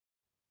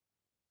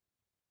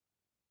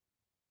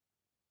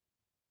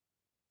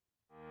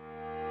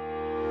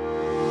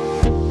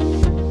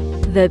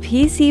The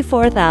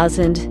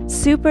PC4000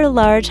 super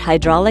large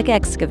hydraulic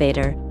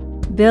excavator,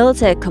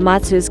 built at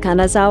Komatsu's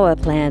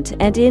Kanazawa plant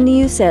and in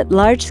use at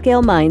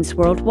large-scale mines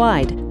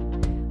worldwide.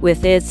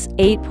 With its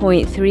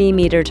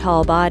 8.3-meter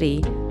tall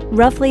body,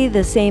 roughly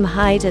the same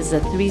height as a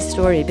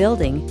 3-story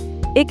building,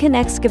 it can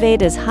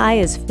excavate as high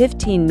as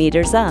 15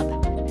 meters up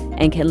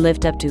and can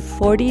lift up to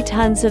 40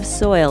 tons of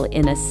soil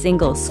in a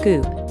single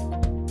scoop.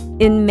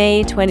 In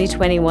May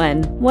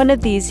 2021, one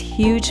of these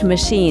huge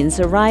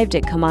machines arrived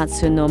at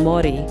Komatsu no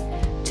Mori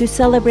to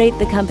celebrate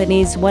the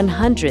company's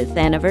 100th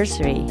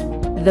anniversary,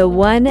 the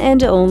one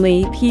and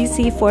only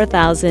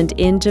PC4000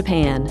 in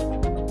Japan.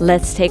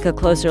 Let's take a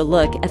closer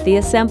look at the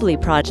assembly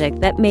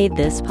project that made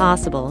this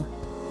possible.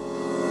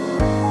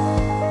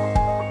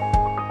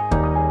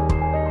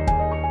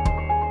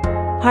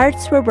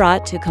 Parts were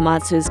brought to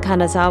Komatsu's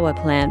Kanazawa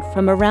plant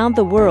from around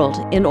the world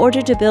in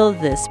order to build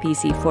this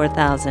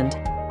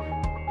PC4000.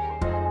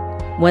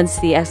 Once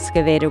the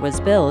excavator was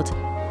built,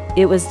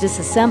 it was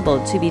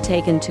disassembled to be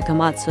taken to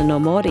Komatsu no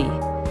Mori.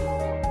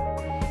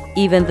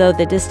 Even though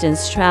the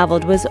distance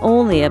traveled was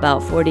only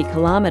about 40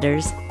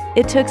 kilometers,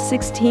 it took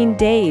 16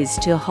 days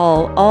to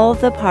haul all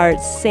the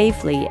parts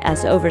safely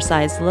as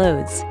oversized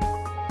loads.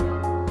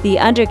 The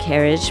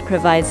undercarriage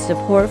provides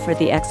support for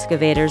the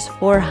excavator's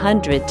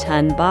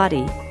 400-ton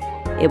body.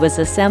 It was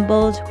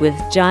assembled with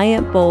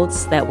giant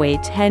bolts that weigh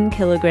 10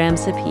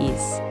 kilograms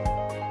apiece.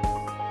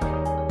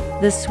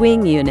 The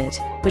swing unit,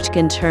 which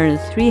can turn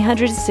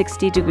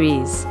 360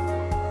 degrees.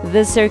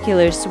 The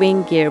circular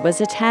swing gear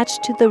was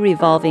attached to the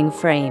revolving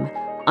frame,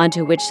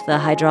 onto which the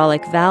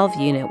hydraulic valve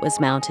unit was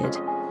mounted.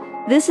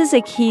 This is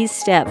a key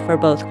step for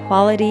both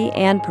quality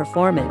and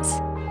performance.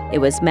 It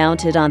was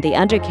mounted on the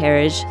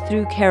undercarriage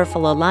through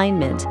careful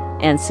alignment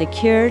and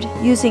secured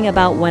using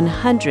about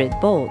 100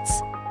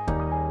 bolts.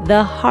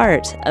 The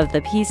heart of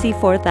the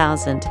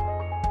PC4000.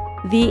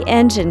 The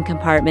engine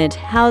compartment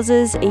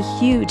houses a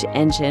huge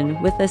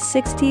engine with a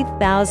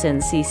 60,000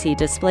 cc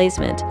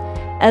displacement,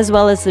 as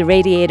well as the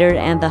radiator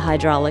and the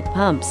hydraulic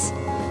pumps.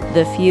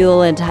 The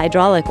fuel and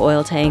hydraulic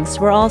oil tanks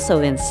were also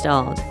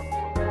installed.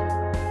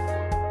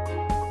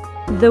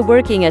 The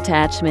working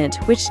attachment,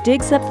 which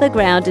digs up the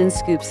ground and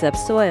scoops up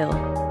soil.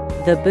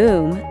 The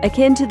boom,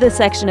 akin to the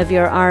section of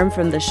your arm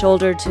from the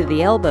shoulder to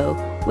the elbow,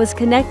 was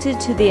connected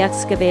to the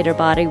excavator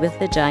body with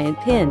a giant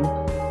pin.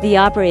 The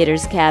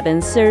operator's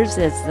cabin serves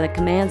as the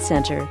command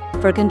center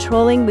for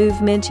controlling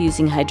movement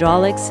using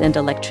hydraulics and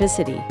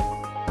electricity.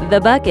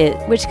 The bucket,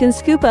 which can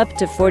scoop up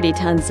to 40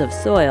 tons of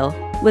soil,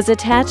 was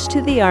attached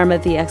to the arm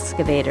of the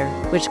excavator,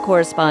 which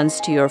corresponds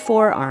to your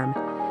forearm.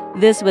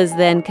 This was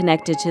then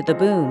connected to the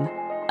boom.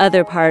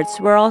 Other parts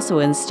were also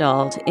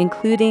installed,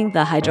 including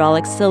the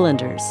hydraulic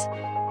cylinders.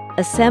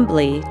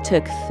 Assembly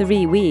took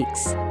 3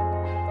 weeks.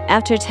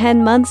 After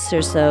 10 months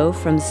or so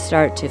from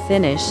start to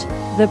finish,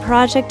 the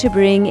project to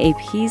bring a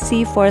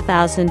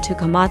PC4000 to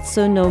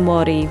Komatsu no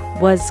Mori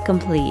was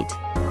complete.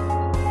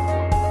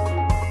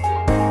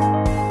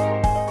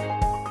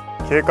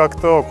 計画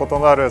と異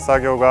なる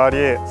作業があり、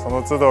そ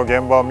の都度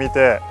現場を見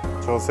て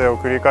調整を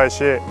繰り返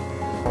し、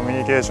コミュ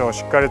ニケーションを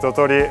しっかりと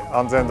取り、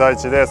安全第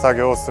一で作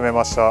業を進め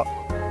ました。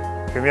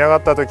組み上が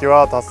った時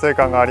は達成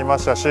感がありま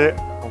したし、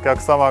お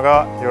客様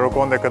が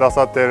喜んでくだ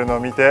さっているのを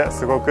見て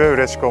すごく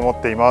嬉しく思っ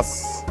ていま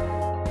す。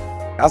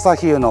朝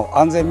昼の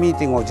安全ミー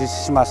ティングを実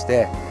施しまし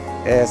て、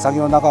作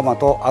業仲間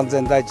と安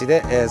全第一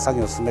で作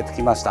業を進めて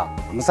きました。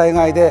無災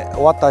害で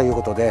終わったという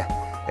ことで、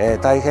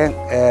大変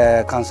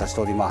感謝し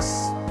ておりま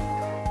す。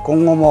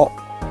今後も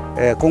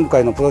今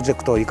回のプロジェ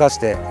クトを生かし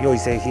て良い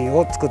製品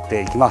を作っ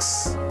ていきま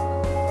す。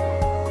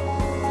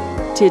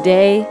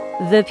Today,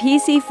 the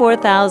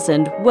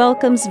PC4000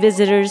 welcomes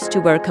visitors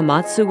to where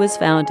Komatsu was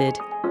founded,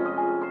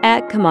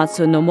 at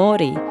Komatsu no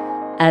Mori,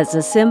 as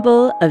a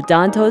symbol of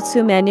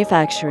Dantotsu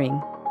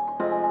manufacturing.